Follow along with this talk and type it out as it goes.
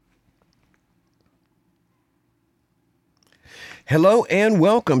Hello and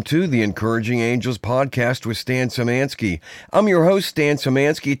welcome to the Encouraging Angels podcast with Stan Szymanski. I'm your host, Stan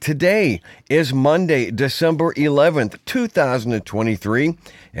Szymanski. Today is Monday, December 11th, 2023,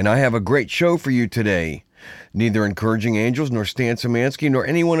 and I have a great show for you today. Neither Encouraging Angels nor Stan Szymanski nor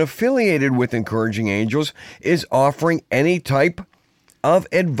anyone affiliated with Encouraging Angels is offering any type of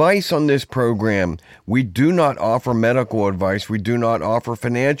advice on this program. We do not offer medical advice. We do not offer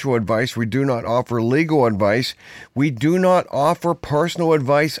financial advice. We do not offer legal advice. We do not offer personal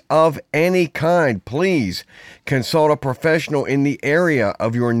advice of any kind. Please consult a professional in the area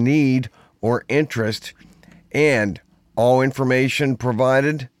of your need or interest. And all information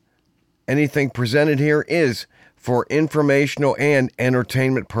provided, anything presented here is for informational and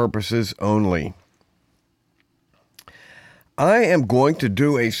entertainment purposes only. I am going to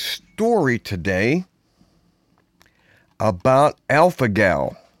do a story today about Alpha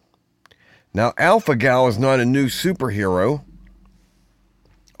Gal. Now, Alpha Gal is not a new superhero,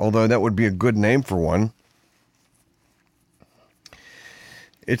 although that would be a good name for one.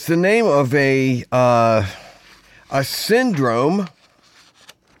 It's the name of a syndrome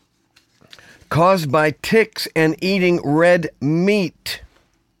caused by ticks and eating red meat,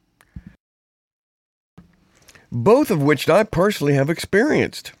 both of which I personally have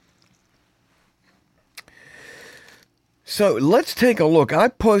experienced. So let's take a look. I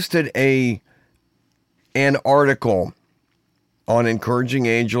posted an article on Encouraging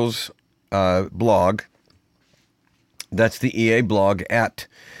Angels blog. That's the EA blog at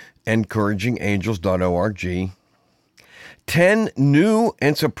encouragingangels.org. 10 new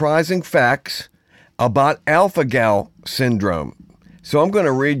and surprising facts about Alpha Gal syndrome. So I'm going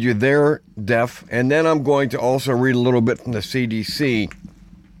to read you their def, and then I'm going to also read a little bit from the CDC.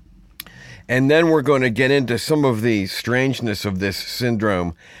 And then we're going to get into some of the strangeness of this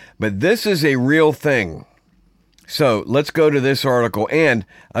syndrome. But this is a real thing. So let's go to this article. And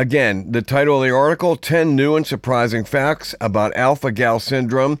again, the title of the article, 10 New and Surprising Facts About Alpha Gal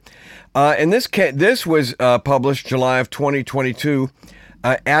Syndrome. And this was published July of 2022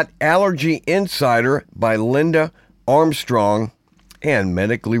 at Allergy Insider by Linda Armstrong, and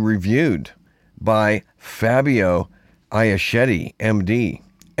medically reviewed by Fabio Iachetti, MD,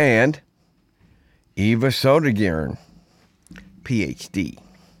 and Eva Sodergern, PhD.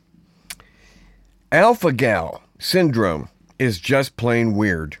 Alpha Gal syndrome is just plain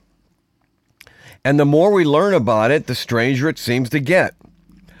weird. And the more we learn about it, the stranger it seems to get.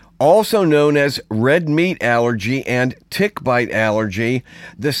 Also known as red meat allergy and tick bite allergy,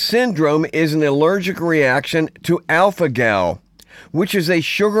 the syndrome is an allergic reaction to alpha gal, which is a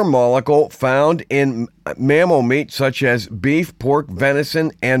sugar molecule found in mammal meat such as beef, pork,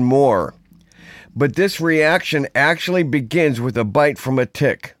 venison, and more. But this reaction actually begins with a bite from a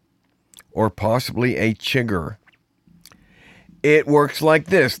tick, or possibly a chigger. It works like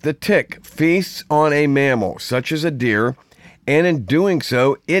this. The tick feasts on a mammal, such as a deer, and in doing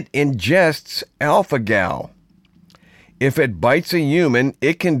so, it ingests alpha gal. If it bites a human,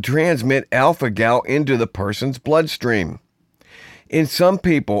 it can transmit alpha gal into the person's bloodstream. In some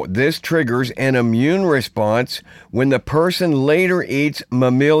people, this triggers an immune response when the person later eats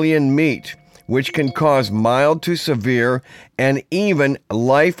mammalian meat, which can cause mild to severe and even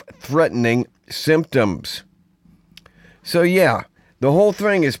life-threatening symptoms. So yeah, the whole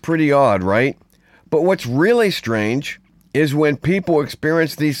thing is pretty odd, right? But what's really strange is when people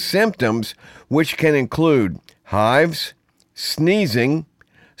experience these symptoms, which can include hives, sneezing,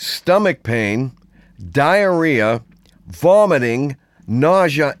 stomach pain, diarrhea, vomiting,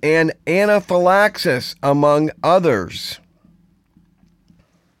 nausea, and anaphylaxis, among others.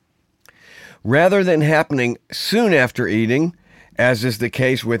 Rather than happening soon after eating, as is the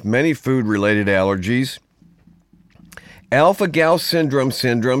case with many food-related allergies, alpha gal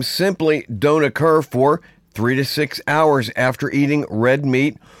syndromes simply don't occur for 3 to 6 hours after eating red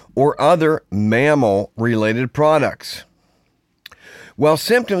meat or other mammal-related products. While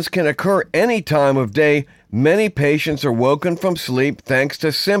symptoms can occur any time of day, many patients are woken from sleep thanks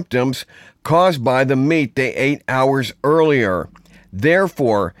to symptoms caused by the meat they ate hours earlier.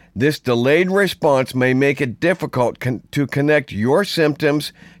 Therefore, this delayed response may make it difficult to connect your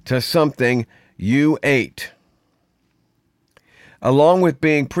symptoms to something you ate. Along with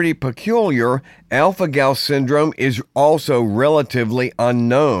being pretty peculiar, alpha gal syndrome is also relatively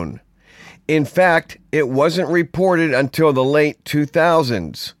unknown. In fact, it wasn't reported until the late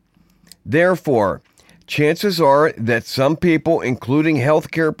 2000s. Therefore, chances are that some people, including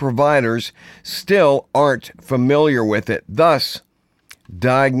healthcare providers, still aren't familiar with it. Thus,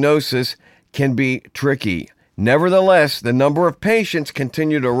 diagnosis can be tricky. Nevertheless, the number of patients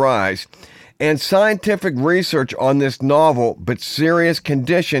continue to rise. And scientific research on this novel but serious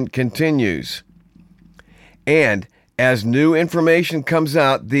condition continues. And as new information comes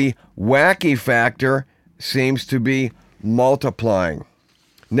out, the wacky factor seems to be multiplying.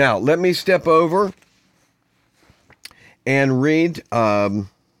 Now, let me step over and read some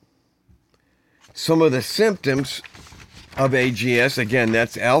of the symptoms of AGS. Again,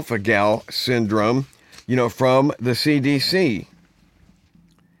 that's alpha-gal syndrome, from the CDC.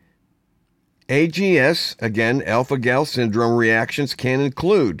 AGS, again, alpha-gal syndrome reactions can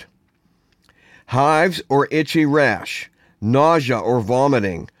include hives or itchy rash, nausea or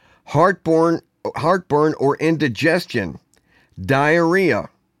vomiting, heartburn or indigestion, diarrhea,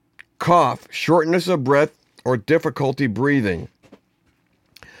 cough, shortness of breath, or difficulty breathing,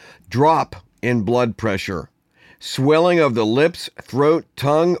 drop in blood pressure, swelling of the lips, throat,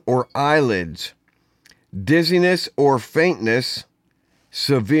 tongue, or eyelids, dizziness or faintness,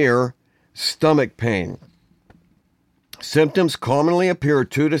 severe stomach pain. Symptoms commonly appear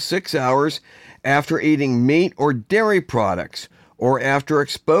 2 to 6 hours after eating meat or dairy products or after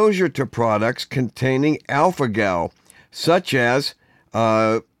exposure to products containing alpha-gal, such as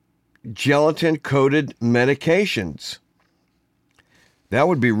gelatin-coated medications. That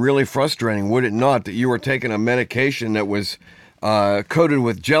would be really frustrating, would it not, that you were taking a medication that was coated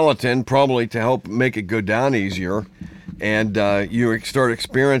with gelatin, probably to help make it go down easier, and you start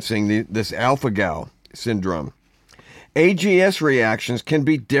experiencing this alpha-gal syndrome. AGS reactions can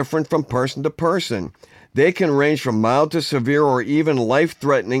be different from person to person. They can range from mild to severe or even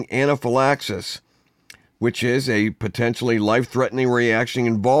life-threatening anaphylaxis, which is a potentially life-threatening reaction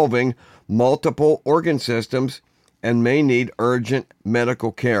involving multiple organ systems and may need urgent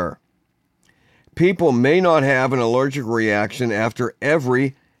medical care. People may not have an allergic reaction after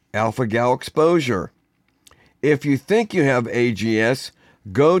every alpha-gal exposure. If you think you have AGS,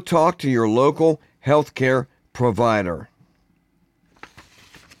 go talk to your local healthcare provider.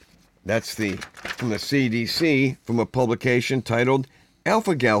 That's from the CDC, from a publication titled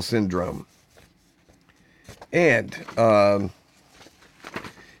Alpha-gal Syndrome. And,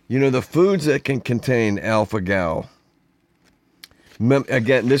 the foods that can contain alpha-gal.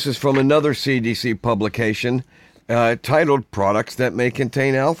 Again, this is from another CDC publication titled Products That May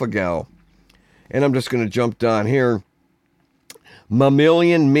Contain Alpha-gal. And I'm just going to jump down here.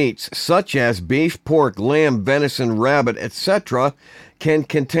 Mammalian meats, such as beef, pork, lamb, venison, rabbit, etc., can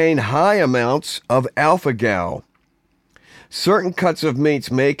contain high amounts of alpha-gal. Certain cuts of meats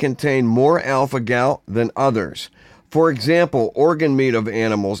may contain more alpha-gal than others. For example, organ meat of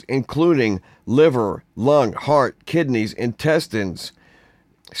animals, including liver, lung, heart, kidneys, intestines,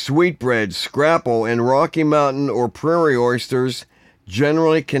 sweetbread, scrapple, and Rocky Mountain or prairie oysters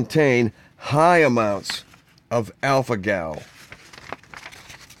generally contain high amounts of alpha-gal.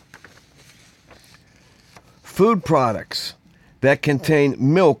 Food products that contain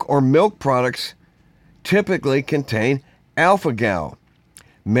milk or milk products typically contain alpha-gal.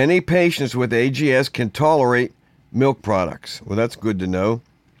 Many patients with AGS can tolerate milk products. Well, that's good to know.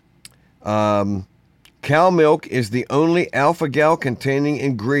 Cow milk is the only alpha-gal containing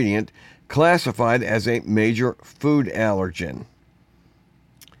ingredient classified as a major food allergen.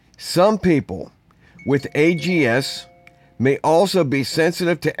 Some people with AGS may also be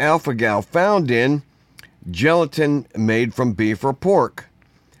sensitive to alpha-gal found in gelatin made from beef or pork,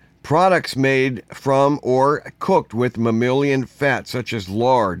 products made from or cooked with mammalian fat such as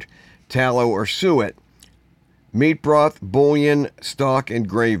lard, tallow, or suet, meat broth, bouillon, stock, and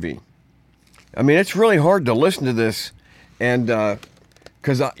gravy. I mean, it's really hard to listen to this, and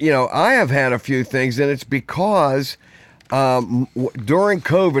because I have had a few things, and it's because during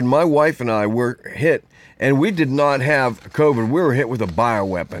COVID, my wife and I were hit, and we did not have COVID. We were hit with a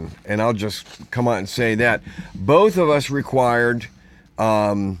bioweapon, and I'll just come out and say that. Both of us required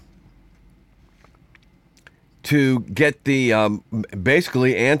to get the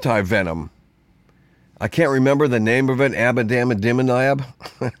basically anti-venom. I can't remember the name of it, abadamadiminab.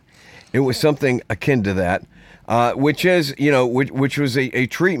 It was something akin to that, which is, which was a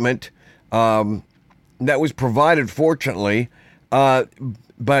treatment that was provided, fortunately,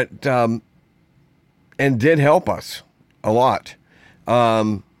 but and did help us a lot.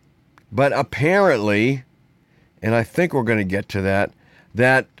 But apparently, and I think we're going to get to that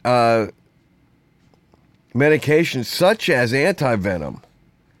medications such as anti-venom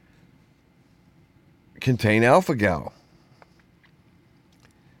contain alpha-gal.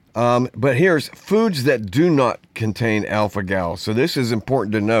 But here's foods that do not contain alpha-gal. So this is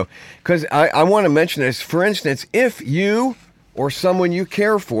important to know, because I want to mention this. For instance, if you or someone you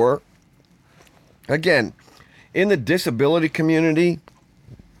care for, again, in the disability community,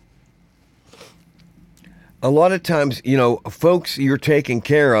 a lot of times, folks you're taking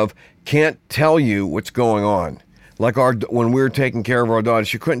care of can't tell you what's going on. Like when we were taking care of our daughter,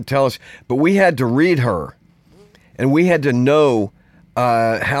 she couldn't tell us, but we had to read her, and we had to know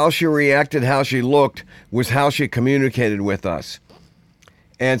how she reacted, how she looked, was how she communicated with us.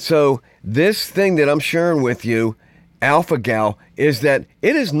 And so this thing that I'm sharing with you, alpha-gal, is that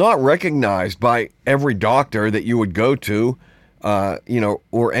it is not recognized by every doctor that you would go to,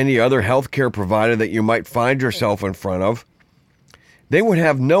 or any other healthcare provider that you might find yourself in front of. They would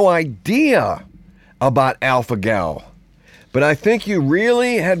have no idea about alpha-gal. But I think you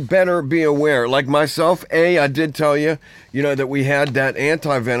really had better be aware. Like myself, I did tell you, that we had that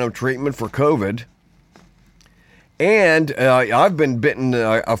anti-venom treatment for COVID. And I've been bitten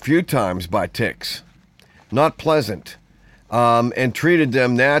a few times by ticks. Not pleasant. And treated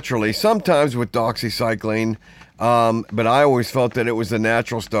them naturally, sometimes with doxycycline. But I always felt that it was the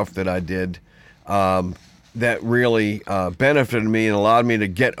natural stuff that I did that really benefited me and allowed me to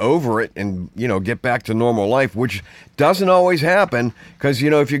get over it and, get back to normal life, which doesn't always happen because,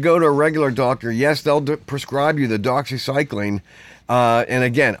 if you go to a regular doctor, yes, they'll prescribe you the doxycycline. And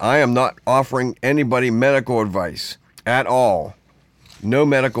again, I am not offering anybody medical advice at all. No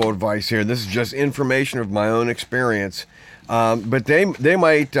medical advice here. This is just information of my own experience. But they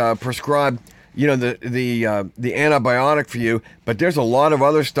might prescribe, the antibiotic for you. But there's a lot of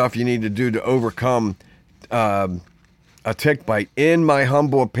other stuff you need to do to overcome a tick bite, in my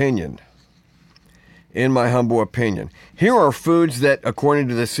humble opinion. In my humble opinion. Here are foods that, according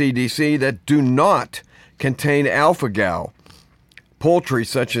to the CDC, that do not contain alpha-gal. Poultry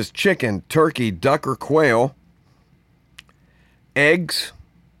such as chicken, turkey, duck, or quail. Eggs.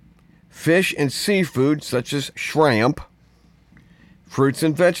 Fish and seafood such as shrimp. Fruits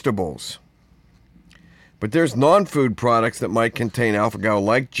and vegetables. But there's non-food products that might contain alpha-gal,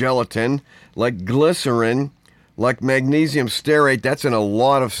 like gelatin, like glycerin, like magnesium stearate. That's in a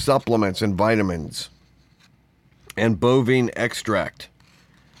lot of supplements and vitamins. And bovine extract.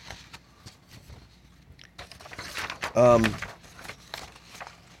 I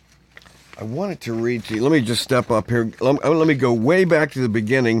wanted to read to you. Let me just step up here. Let me go way back to the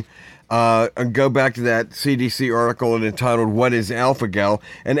beginning and go back to that CDC article entitled, "What is alpha-gal?"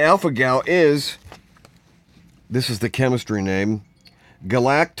 And alpha-gal is, this is the chemistry name,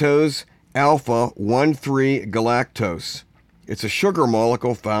 galactose alpha 1,3-galactose. It's a sugar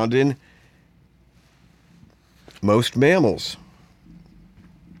molecule found in most mammals.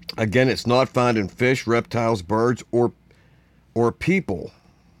 Again, it's not found in fish, reptiles, birds, or people.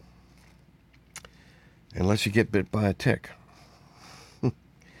 Unless you get bit by a tick.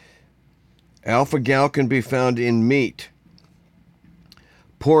 Alpha-gal can be found in meat,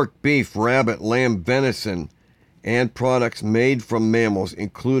 pork, beef, rabbit, lamb, venison, and products made from mammals,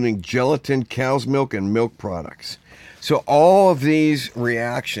 including gelatin, cow's milk, and milk products. So all of these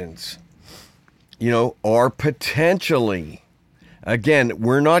reactions, are potentially, again,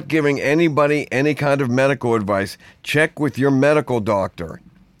 we're not giving anybody any kind of medical advice. Check with your medical doctor.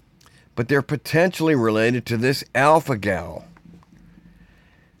 But they're potentially related to this alpha-gal.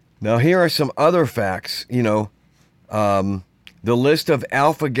 Now, here are some other facts. The list of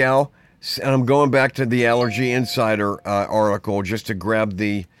alpha-gal, and I'm going back to the Allergy Insider article just to grab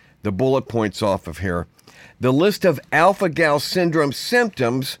the bullet points off of here. The list of alpha-gal syndrome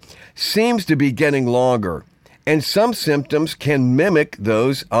symptoms seems to be getting longer, and some symptoms can mimic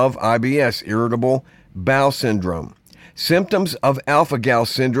those of IBS, irritable bowel syndrome. Symptoms of alpha-gal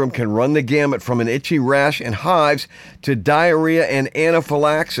syndrome can run the gamut from an itchy rash and hives to diarrhea and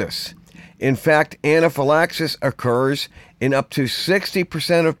anaphylaxis. In fact, anaphylaxis occurs in up to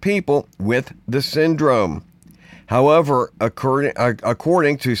 60% of people with the syndrome. However,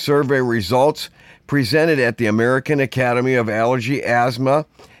 according to survey results presented at the American Academy of Allergy, Asthma,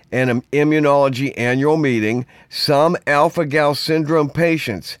 and Immunology annual meeting, some alpha-gal syndrome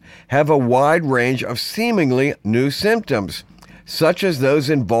patients have a wide range of seemingly new symptoms, such as those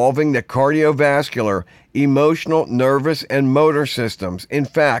involving the cardiovascular, emotional, nervous, and motor systems. In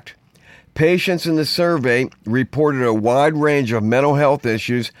fact, patients in the survey reported a wide range of mental health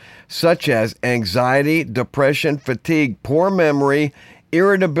issues such as anxiety, depression, fatigue, poor memory,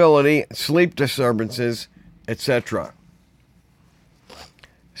 irritability, sleep disturbances, etc.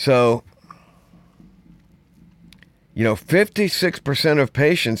 So, 56% of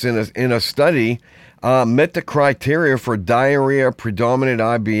patients in a study met the criteria for diarrhea predominant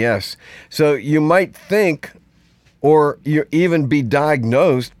IBS. So you might think, or you even be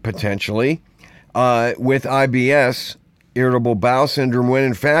diagnosed potentially with IBS, irritable bowel syndrome, when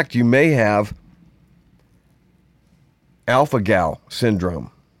in fact you may have alpha-gal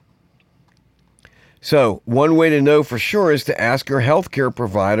syndrome. So, one way to know for sure is to ask your healthcare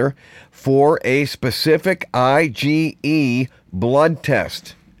provider for a specific IgE blood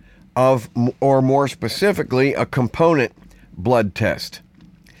test or more specifically, a component blood test.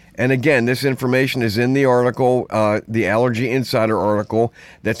 And again, this information is in the article, the Allergy Insider article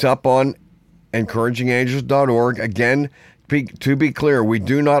that's up on encouragingangels.org. Again, to be clear, we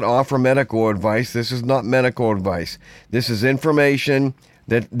do not offer medical advice. This is not medical advice. This is information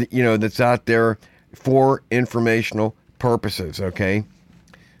that, that's out there for informational purposes, okay?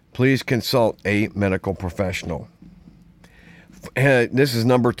 Please consult a medical professional. This is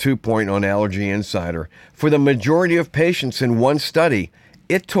number 2 point on Allergy Insider. For the majority of patients in one study,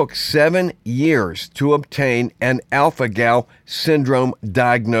 it took 7 years to obtain an alpha-gal syndrome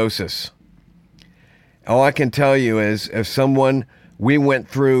diagnosis. All I can tell you is, if someone we went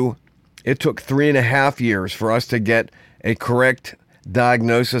through, it took 3.5 years for us to get a correct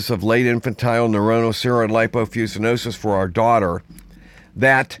diagnosis of late infantile neuronal ceroid lipofuscinosis for our daughter.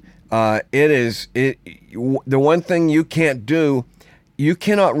 That the one thing you can't do, you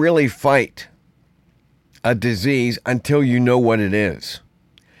cannot really fight a disease until you know what it is.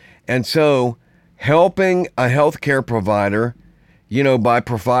 And so helping a healthcare provider, by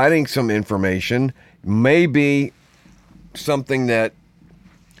providing some information may be something that,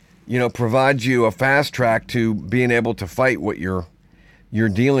 provides you a fast track to being able to fight what you're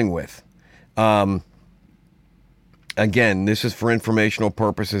dealing with. Again, this is for informational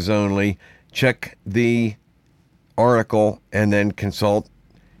purposes only. Check the article and then consult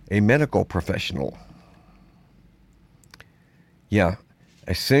a medical professional. Yeah.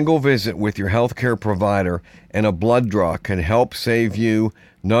 A single visit with your healthcare provider and a blood draw can help save you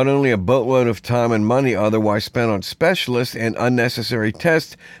not only a boatload of time and money otherwise spent on specialists and unnecessary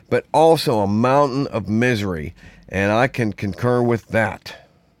tests, but also a mountain of misery. And I can concur with that.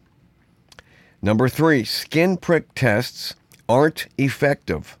 Number 3, skin prick tests are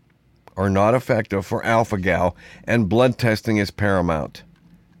not effective for alpha-gal, and blood testing is paramount.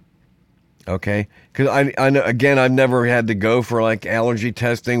 Okay, because I know, again, I've never had to go for like allergy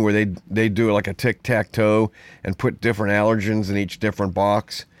testing where they do like a tic-tac-toe and put different allergens in each different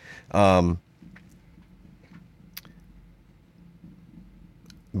box.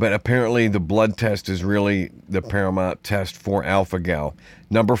 But apparently the blood test is really the paramount test for alpha-gal.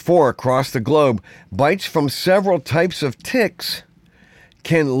 Number 4, across the globe, bites from several types of ticks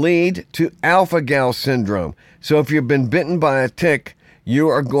can lead to alpha-gal syndrome. So if you've been bitten by a tick, you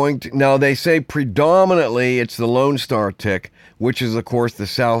are going to, now they say predominantly it's the Lone Star tick, which is of course the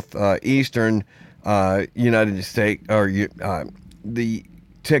southeastern United States, or the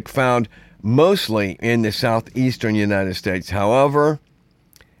tick found mostly in the southeastern United States. However,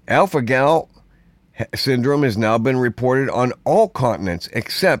 alpha-gal syndrome has now been reported on all continents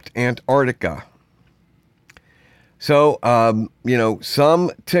except Antarctica. So,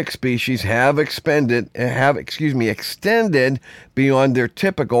 some tick species have extended beyond their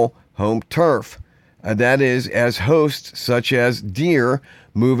typical home turf. That is, as hosts such as deer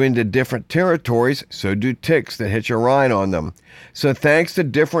move into different territories, so do ticks that hitch a ride on them. So thanks to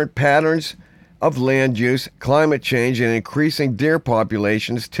different patterns of land use, climate change, and increasing deer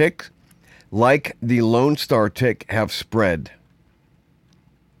populations, ticks like the Lone Star tick have spread.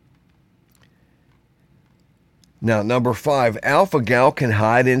 Now, number 5, alpha-gal can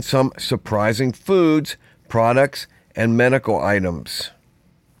hide in some surprising foods, products, and medical items.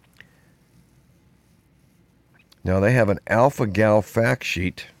 Now, they have an alpha-gal fact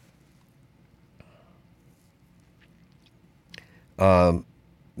sheet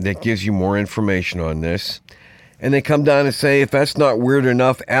that gives you more information on this. And they come down and say, if that's not weird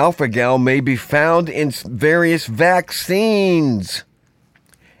enough, alpha-gal may be found in various vaccines,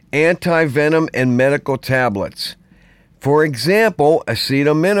 anti-venom, and medical tablets. For example,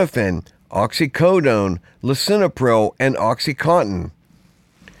 acetaminophen, oxycodone, lisinopril, and OxyContin.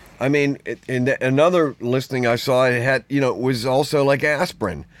 I mean, in another listing I saw, it had, it was also like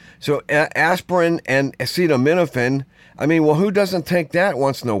aspirin. So aspirin and acetaminophen, I mean, well, who doesn't take that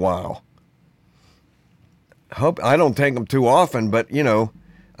once in a while? I don't take them too often, but,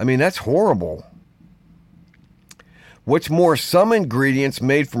 I mean, that's horrible. What's more, some ingredients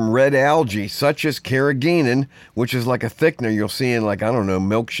made from red algae, such as carrageenan, which is like a thickener you'll see in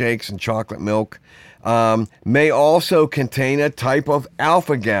milkshakes and chocolate milk, may also contain a type of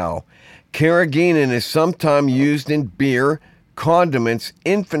alpha-gal. Carrageenan is sometimes used in beer, condiments,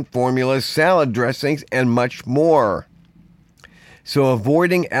 infant formulas, salad dressings, and much more. So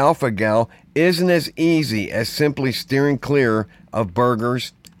avoiding alpha-gal isn't as easy as simply steering clear of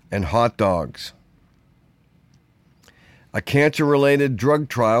burgers and hot dogs. A cancer-related drug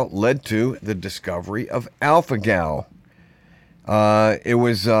trial led to the discovery of alpha-gal. It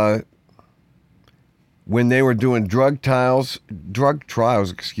was when they were doing drug trials,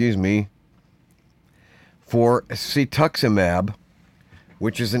 for cetuximab,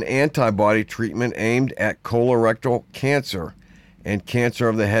 which is an antibody treatment aimed at colorectal cancer and cancer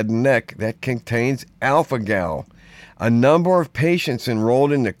of the head and neck that contains alpha-gal. A number of patients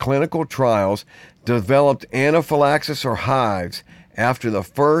enrolled in the clinical trials developed anaphylaxis or hives after the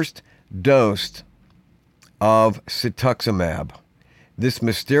first dose of cetuximab. This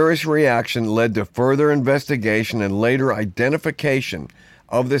mysterious reaction led to further investigation and later identification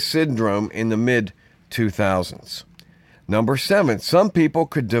of the syndrome in the mid-2000s. Number 7, some people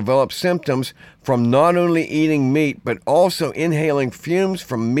could develop symptoms from not only eating meat, but also inhaling fumes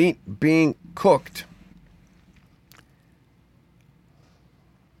from meat being cooked.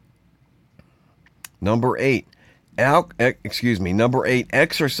 Number 8, exercise,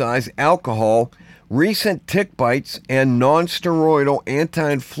 alcohol, recent tick bites, and non-steroidal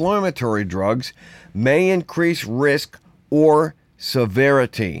anti-inflammatory drugs may increase risk or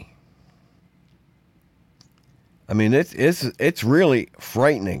severity. I mean, it's really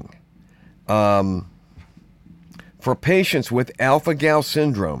frightening. For patients with alpha-gal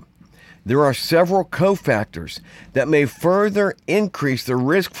syndrome, there are several cofactors that may further increase the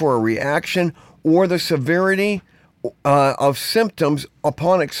risk for a reaction or the severity of symptoms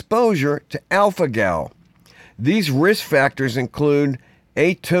upon exposure to alpha-gal. These risk factors include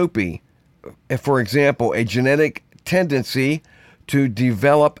atopy, for example, a genetic tendency to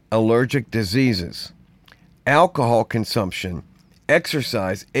develop allergic diseases, alcohol consumption,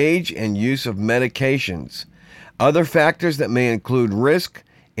 exercise, age, and use of medications. Other factors that may include risk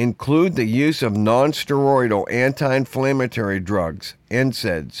include the use of non-steroidal anti-inflammatory drugs,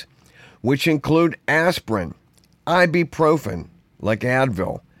 NSAIDs, which include aspirin, ibuprofen, like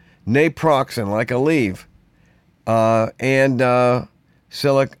Advil, naproxen, like Aleve, and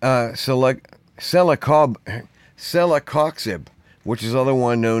celecoxib, which is other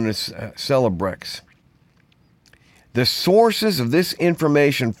one known as Celebrex. The sources of this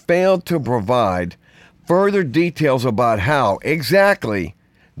information failed to provide further details about how exactly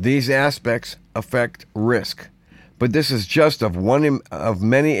these aspects affect risk. But this is just of one of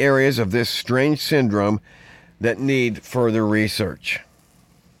many areas of this strange syndrome that need further research.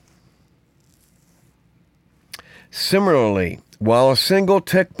 Similarly, while a single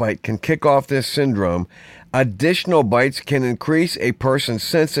tick bite can kick off this syndrome, additional bites can increase a person's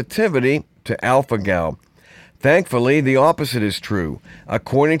sensitivity to alpha-gal. Thankfully, the opposite is true.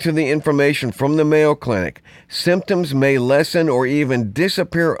 According to the information from the Mayo Clinic, symptoms may lessen or even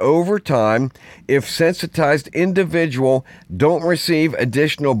disappear over time if sensitized individuals don't receive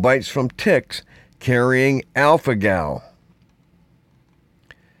additional bites from ticks carrying alpha-gal.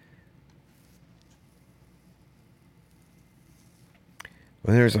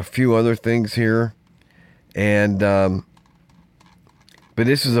 Well, there's a few other things here, but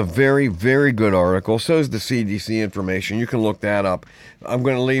this is a very, very good article. So is the CDC information. You can look that up. I'm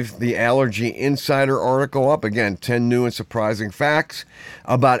going to leave the Allergy Insider article up. Again, 10 new and surprising facts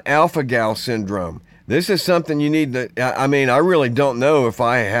about alpha-gal syndrome. This is something you need to, I really don't know if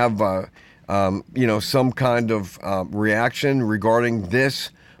I have, some kind of reaction regarding this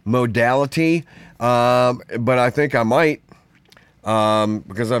modality, but I think I might,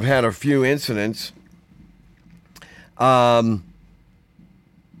 because I've had a few incidents.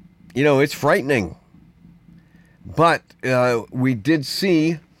 It's frightening. But we did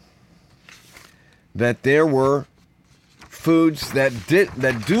see that there were foods that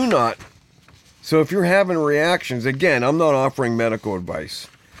do not. So if you're having reactions, again, I'm not offering medical advice.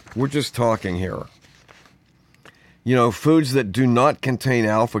 We're just talking here. Foods that do not contain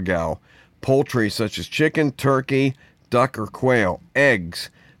alpha-gal, poultry such as chicken, turkey, duck or quail, eggs,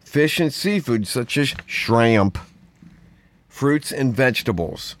 fish and seafood such as shrimp, fruits and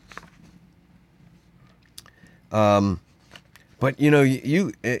vegetables. But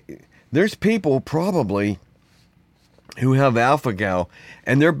there's people probably who have alpha-gal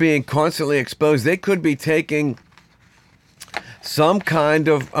and they're being constantly exposed. They could be taking some kind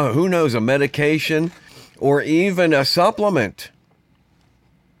of, a medication or even a supplement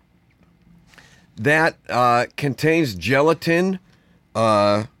that contains gelatin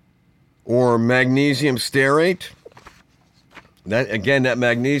or magnesium stearate. That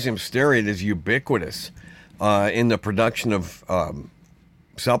magnesium stearate is ubiquitous in the production of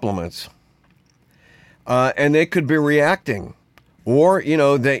supplements. And they could be reacting. Or,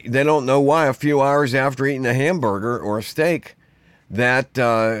 they don't know why a few hours after eating a hamburger or a steak that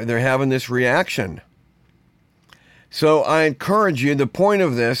they're having this reaction. So I encourage you, the point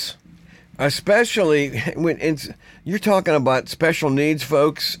of this, especially when you're talking about special needs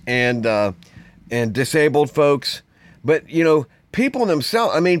folks and disabled folks, but people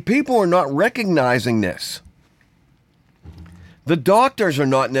themselves, people are not recognizing this. The doctors are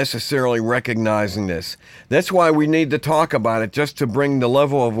not necessarily recognizing this. That's why we need to talk about it, just to bring the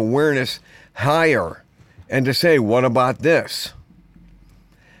level of awareness higher and to say, what about this?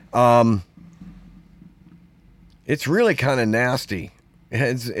 It's really kind of nasty.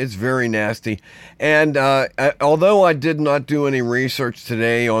 It's very nasty. And although I did not do any research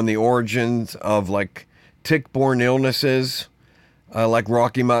today on the origins of like tick-borne illnesses, like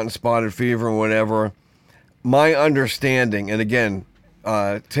Rocky Mountain spotted fever and whatever, my understanding, and again,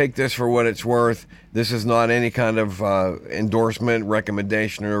 take this for what it's worth, this is not any kind of endorsement,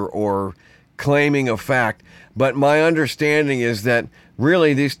 recommendation, or claiming of fact, but my understanding is that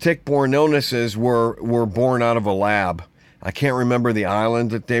really these tick-borne illnesses were born out of a lab. I can't remember the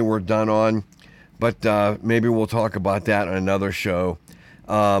island that they were done on, but maybe we'll talk about that on another show.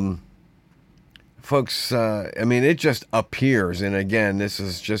 Folks, it just appears, and again, this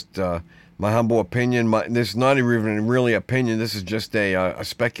is just my humble opinion. This is not even really opinion. This is just a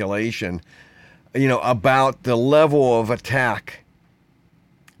speculation, about the level of attack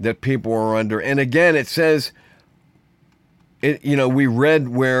that people are under. And again, it says, we read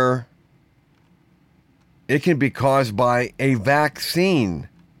where it can be caused by a vaccine.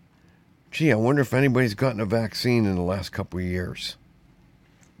 Gee, I wonder if anybody's gotten a vaccine in the last couple of years.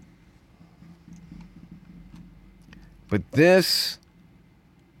 But this,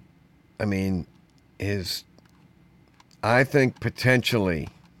 is, I think, potentially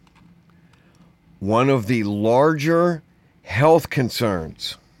one of the larger health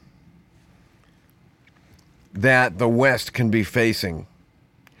concerns that the West can be facing.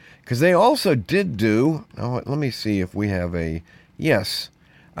 Because they also did do, let me see if we have yes.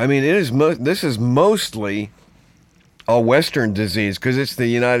 This is mostly a Western disease, because it's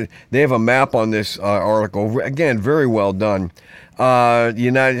they have a map on this article. Again, very well done. The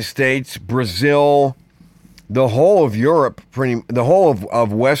United States, Brazil, the whole of Europe, the whole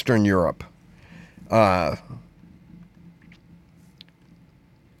of Western Europe,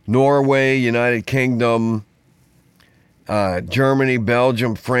 Norway, United Kingdom, Germany,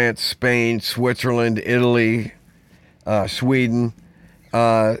 Belgium, France, Spain, Switzerland, Italy, Sweden,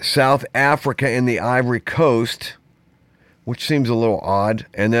 South Africa and the Ivory Coast, which seems a little odd,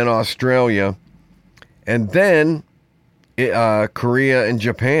 and then Australia, and then Korea and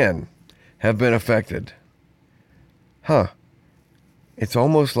Japan have been affected. It's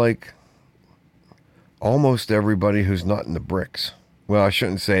almost like almost everybody who's not in the BRICS. Well, I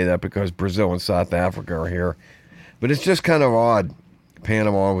shouldn't say that because Brazil and South Africa are here, but it's just kind of odd.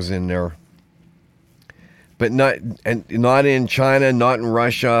 Panama was in there, but not in China, not in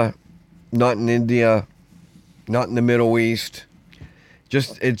Russia, not in India, not in the Middle East.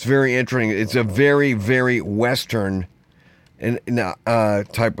 It's very interesting. It's a very, very Western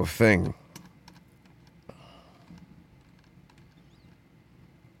type of thing.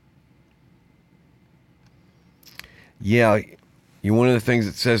 Yeah, one of the things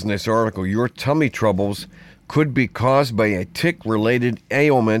it says in this article, your tummy troubles could be caused by a tick-related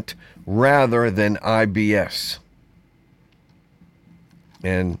ailment rather than IBS.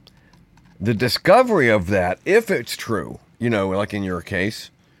 And the discovery of that, if it's true, like in your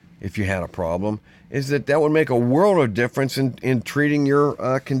case, if you had a problem, is that would make a world of difference in treating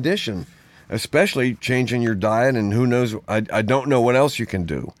your condition, especially changing your diet, and who knows, I don't know what else you can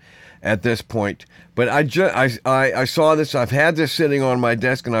do at this point. But I saw this, I've had this sitting on my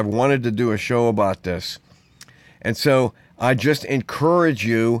desk, and I've wanted to do a show about this. And so I just encourage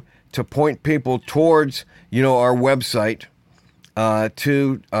you to point people towards, our website,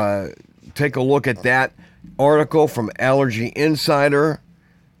 to take a look at that article from Allergy Insider.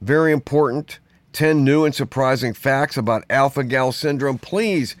 Very important. 10 new and surprising facts about alpha-gal syndrome.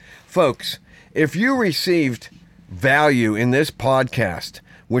 Please, folks, if you received value in this podcast,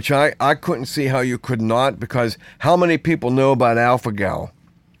 which I couldn't see how you could not, because how many people know about alpha-gal?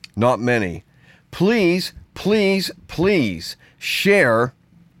 Not many. Please, please, please share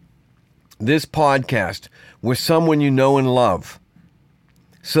this podcast with someone you know and love,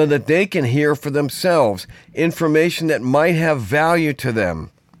 so that they can hear for themselves information that might have value to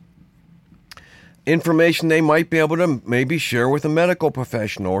them. Information they might be able to maybe share with a medical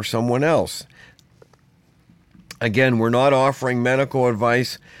professional or someone else. Again, we're not offering medical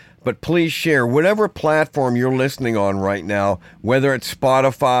advice, but please share whatever platform you're listening on right now, whether it's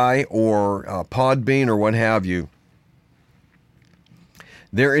Spotify or Podbean or what have you.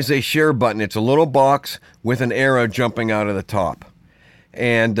 there is a share button. It's a little box with an arrow jumping out of the top.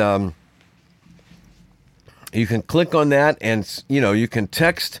 And you can click on that, and you can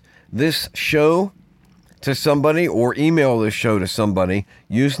text this show to somebody or email this show to somebody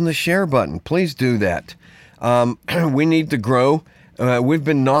using the share button. Please do that. We need to grow. We've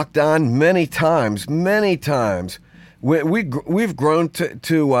been knocked down many times. We've grown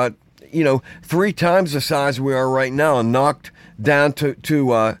to 3 times the size we are right now, and knocked down to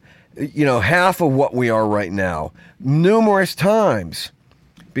half of what we are right now numerous times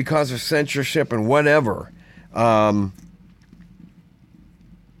because of censorship and whatever. Some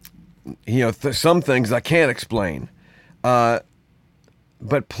things I can't explain. But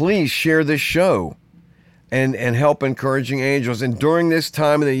please share this show and help Encouraging Angels. And during this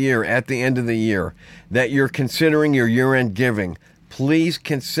time of the year, at the end of the year, that you're considering your year-end giving, please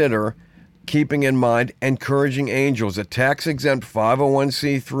consider keeping in mind Encouraging Angels, a tax-exempt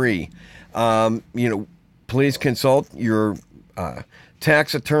 501c3. Please consult your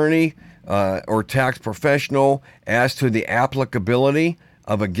tax attorney or tax professional as to the applicability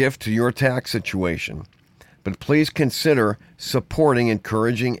of a gift to your tax situation. But please consider supporting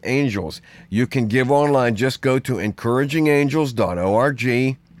Encouraging Angels. You can give online. Just go to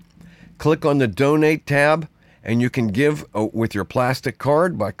encouragingangels.org, click on the Donate tab, and you can give with your plastic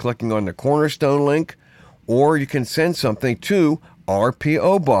card by clicking on the Cornerstone link, or you can send something to our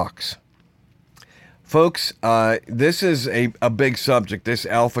P.O. Box. Folks, this is a big subject, this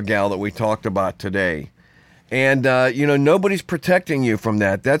alpha-gal that we talked about today. And, nobody's protecting you from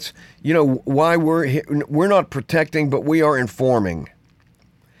that. That's, why we're not protecting, but we are informing.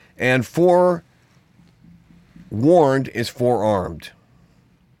 And forewarned is forearmed.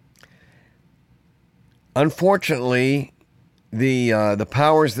 Unfortunately, the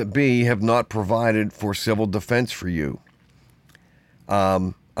powers that be have not provided for civil defense for you.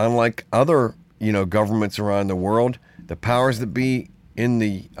 Unlike other, governments around the world, the powers that be in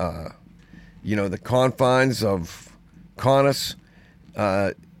the confines of CONUS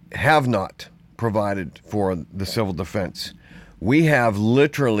have not provided for the civil defense. We have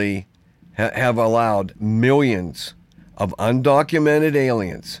literally have allowed millions of undocumented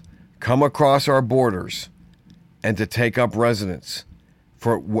aliens come across our borders and to take up residence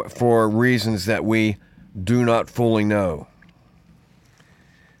for reasons that we do not fully know.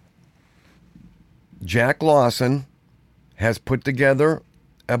 Jack Lawson has put together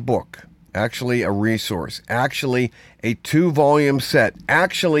a book, actually a resource, actually a 2-volume set,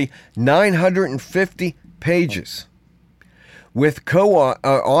 actually 950 pages, with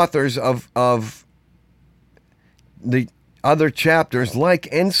co-authors of the other chapters, like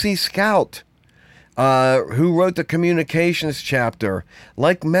NC Scout, who wrote the communications chapter,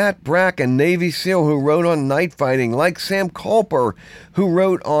 like Matt Bracken, Navy SEAL, who wrote on night fighting, like Sam Culper, who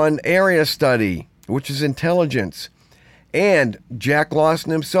wrote on area study, which is intelligence, and Jack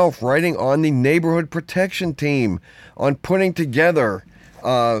Lawson himself writing on the neighborhood protection team, on putting together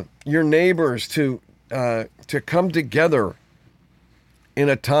your neighbors to come together in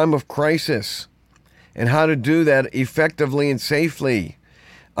a time of crisis, and how to do that effectively and safely,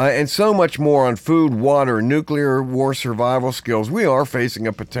 and so much more on food, water, nuclear war survival skills. We are facing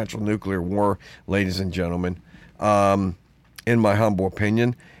a potential nuclear war, ladies and gentlemen, in my humble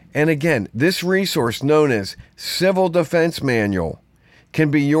opinion. And again, this resource known as Civil Defense Manual can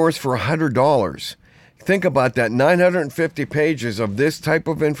be yours for $100. Think about that, 950 pages of this type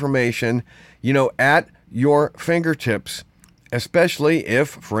of information, at your fingertips, especially if,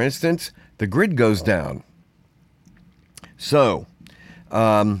 for instance, the grid goes down. So,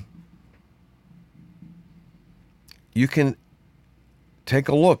 you can take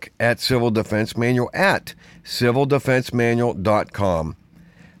a look at Civil Defense Manual at civildefensemanual.com.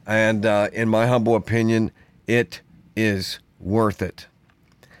 And in my humble opinion, it is worth it.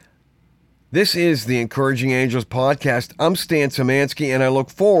 This is the Encouraging Angels podcast. I'm Stan Szymanski, and I look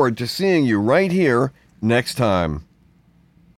forward to seeing you right here next time.